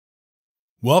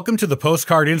Welcome to the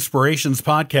Postcard Inspirations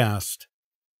Podcast.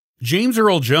 James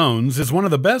Earl Jones is one of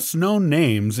the best-known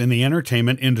names in the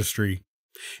entertainment industry,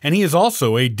 and he is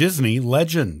also a Disney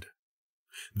legend.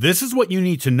 This is what you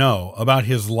need to know about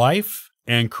his life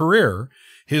and career,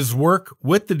 his work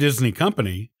with the Disney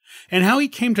company, and how he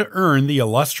came to earn the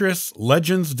illustrious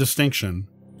Legends distinction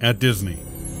at Disney.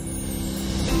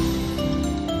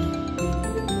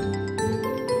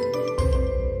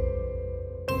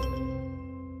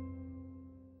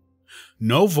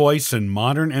 No voice in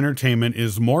modern entertainment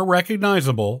is more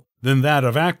recognizable than that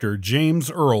of actor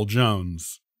James Earl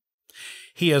Jones.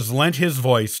 He has lent his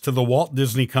voice to the Walt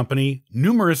Disney Company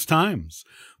numerous times,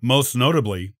 most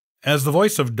notably as the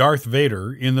voice of Darth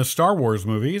Vader in the Star Wars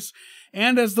movies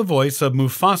and as the voice of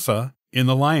Mufasa in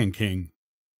The Lion King.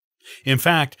 In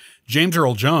fact, James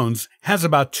Earl Jones has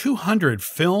about 200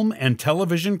 film and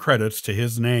television credits to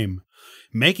his name,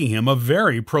 making him a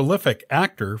very prolific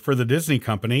actor for the Disney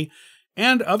Company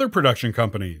and other production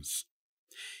companies.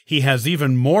 He has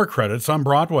even more credits on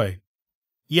Broadway.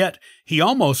 Yet, he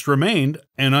almost remained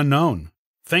an unknown,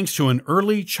 thanks to an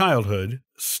early childhood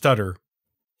stutter.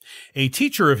 A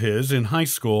teacher of his in high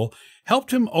school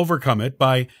helped him overcome it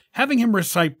by having him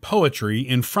recite poetry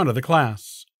in front of the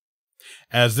class.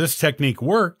 As this technique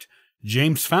worked,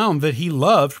 James found that he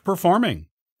loved performing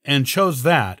and chose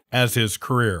that as his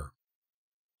career.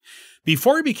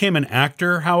 Before he became an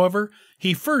actor, however,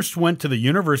 he first went to the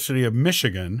University of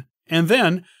Michigan and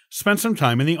then spent some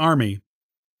time in the Army.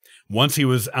 Once he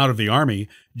was out of the Army,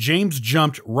 James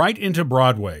jumped right into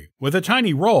Broadway with a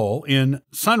tiny role in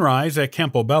Sunrise at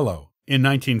Campobello in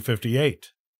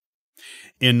 1958.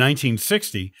 In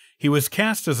 1960, he was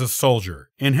cast as a soldier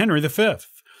in Henry V,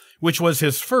 which was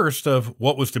his first of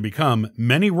what was to become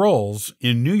many roles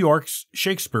in New York's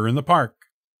Shakespeare in the Park.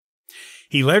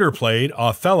 He later played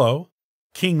Othello,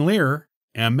 King Lear,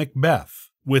 and Macbeth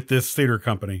with this theater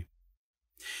company.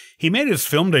 He made his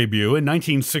film debut in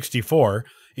 1964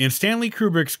 in Stanley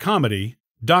Kubrick's comedy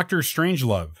Dr.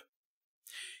 Strangelove.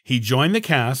 He joined the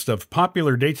cast of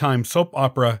popular daytime soap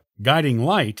opera Guiding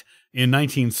Light in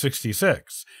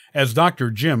 1966 as Dr.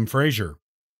 Jim Frazier.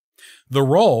 The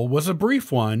role was a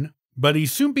brief one, but he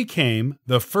soon became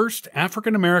the first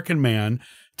African-American man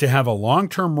to have a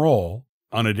long-term role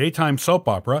on a daytime soap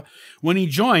opera when he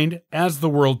joined As the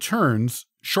World Turns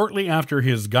shortly after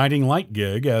his Guiding Light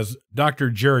gig as Dr.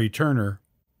 Jerry Turner.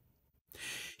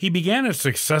 He began a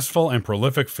successful and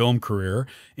prolific film career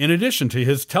in addition to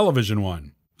his television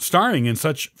one, starring in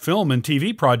such film and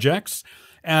TV projects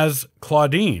as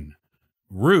Claudine,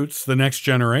 Roots: The Next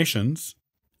Generations,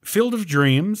 Field of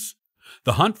Dreams,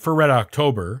 The Hunt for Red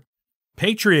October,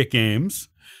 Patriot Games,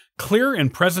 Clear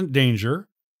and Present Danger,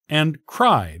 and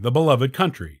Cry, the Beloved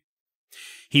Country.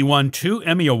 He won 2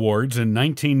 Emmy Awards in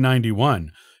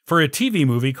 1991 for a TV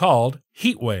movie called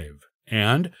Heatwave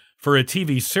and for a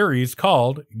TV series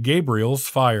called Gabriel's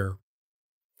Fire.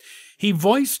 He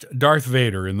voiced Darth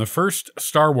Vader in the first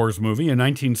Star Wars movie in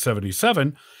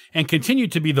 1977 and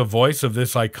continued to be the voice of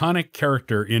this iconic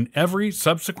character in every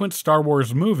subsequent Star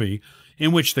Wars movie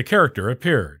in which the character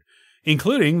appeared,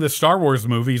 including the Star Wars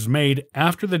movies made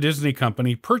after the Disney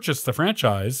Company purchased the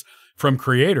franchise from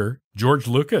creator George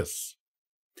Lucas.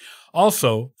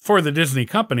 Also, for the Disney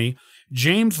Company,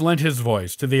 James lent his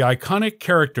voice to the iconic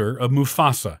character of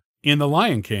Mufasa in The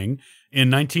Lion King in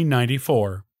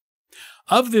 1994.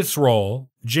 Of this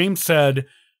role, James said,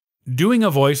 "Doing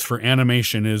a voice for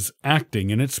animation is acting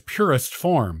in its purest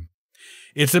form.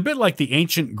 It's a bit like the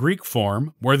ancient Greek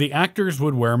form where the actors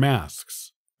would wear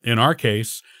masks. In our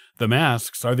case, the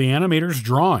masks are the animators'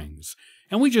 drawings,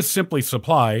 and we just simply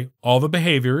supply all the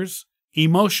behaviors,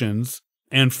 emotions,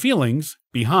 and feelings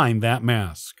behind that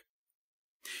mask."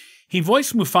 He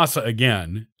voiced Mufasa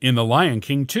again in The Lion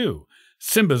King 2,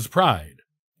 Simba's Pride,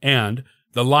 and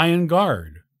The Lion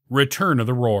Guard, Return of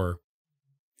the Roar.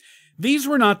 These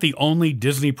were not the only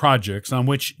Disney projects on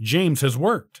which James has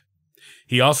worked.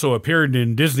 He also appeared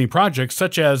in Disney projects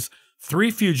such as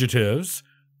Three Fugitives,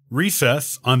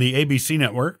 Recess on the ABC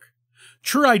network,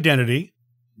 True Identity,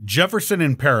 Jefferson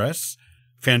in Paris,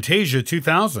 Fantasia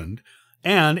 2000,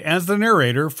 and as the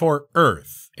narrator for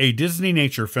Earth, a Disney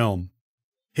nature film.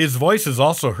 His voice is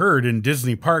also heard in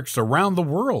Disney parks around the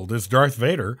world as Darth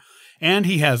Vader, and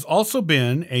he has also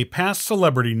been a past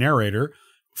celebrity narrator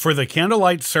for the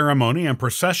candlelight ceremony and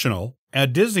processional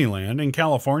at Disneyland in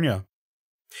California.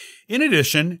 In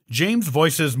addition, James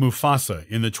voices Mufasa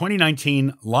in the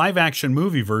 2019 live-action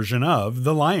movie version of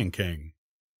The Lion King.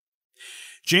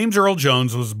 James Earl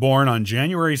Jones was born on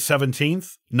January 17,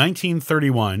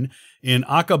 1931, in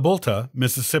Acapulco,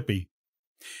 Mississippi.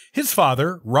 His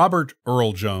father, Robert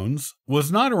Earl Jones,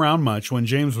 was not around much when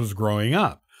James was growing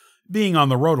up, being on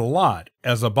the road a lot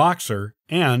as a boxer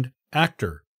and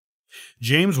actor.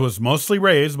 James was mostly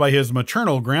raised by his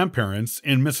maternal grandparents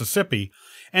in Mississippi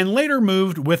and later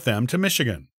moved with them to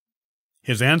Michigan.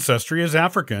 His ancestry is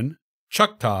African,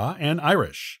 Choctaw, and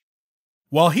Irish.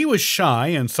 While he was shy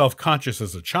and self-conscious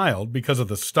as a child because of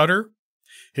the stutter,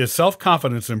 his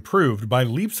self-confidence improved by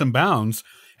leaps and bounds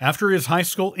after his high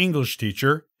school English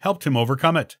teacher helped him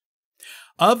overcome it.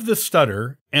 Of the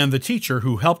stutter and the teacher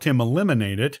who helped him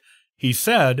eliminate it, he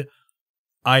said,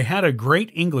 "I had a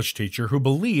great English teacher who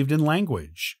believed in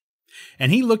language.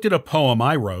 And he looked at a poem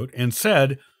I wrote and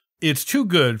said, 'It's too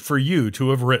good for you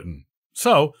to have written.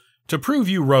 So, to prove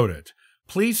you wrote it,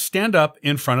 please stand up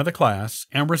in front of the class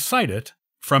and recite it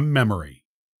from memory.'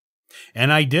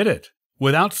 And I did it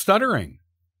without stuttering.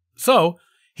 So,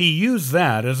 he used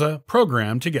that as a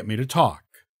program to get me to talk."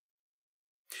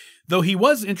 Though he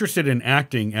was interested in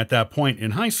acting at that point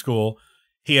in high school,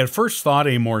 he had first thought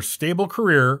a more stable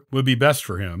career would be best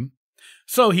for him,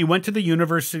 so he went to the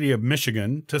University of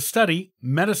Michigan to study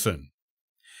medicine.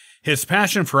 His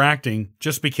passion for acting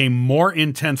just became more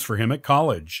intense for him at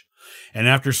college, and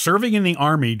after serving in the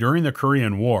Army during the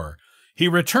Korean War, he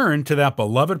returned to that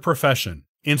beloved profession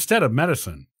instead of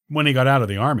medicine when he got out of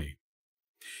the Army.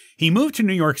 He moved to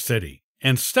New York City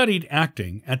and studied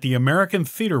acting at the American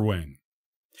Theater Wing.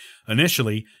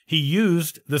 Initially, he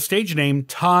used the stage name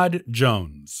Todd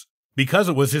Jones because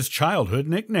it was his childhood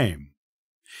nickname.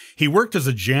 He worked as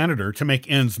a janitor to make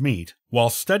ends meet while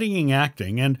studying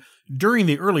acting and during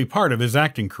the early part of his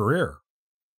acting career.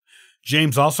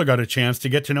 James also got a chance to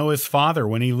get to know his father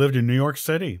when he lived in New York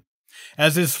City,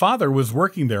 as his father was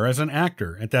working there as an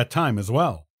actor at that time as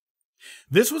well.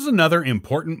 This was another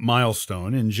important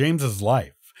milestone in James's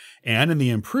life and in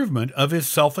the improvement of his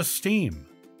self-esteem.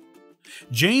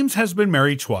 James has been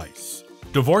married twice,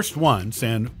 divorced once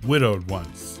and widowed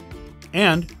once,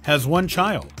 and has one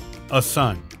child, a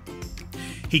son.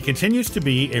 He continues to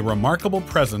be a remarkable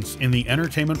presence in the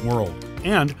entertainment world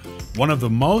and one of the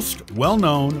most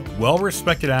well-known,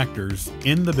 well-respected actors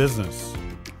in the business.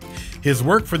 His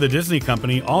work for the Disney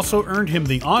Company also earned him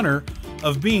the honor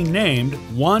of being named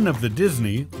one of the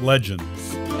Disney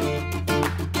Legends.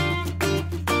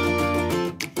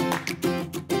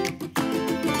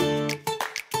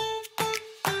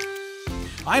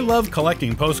 I love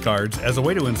collecting postcards as a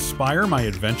way to inspire my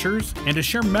adventures and to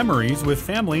share memories with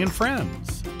family and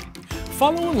friends.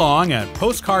 Follow along at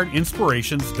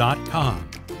postcardinspirations.com.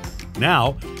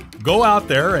 Now, go out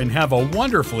there and have a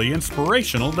wonderfully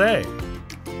inspirational day.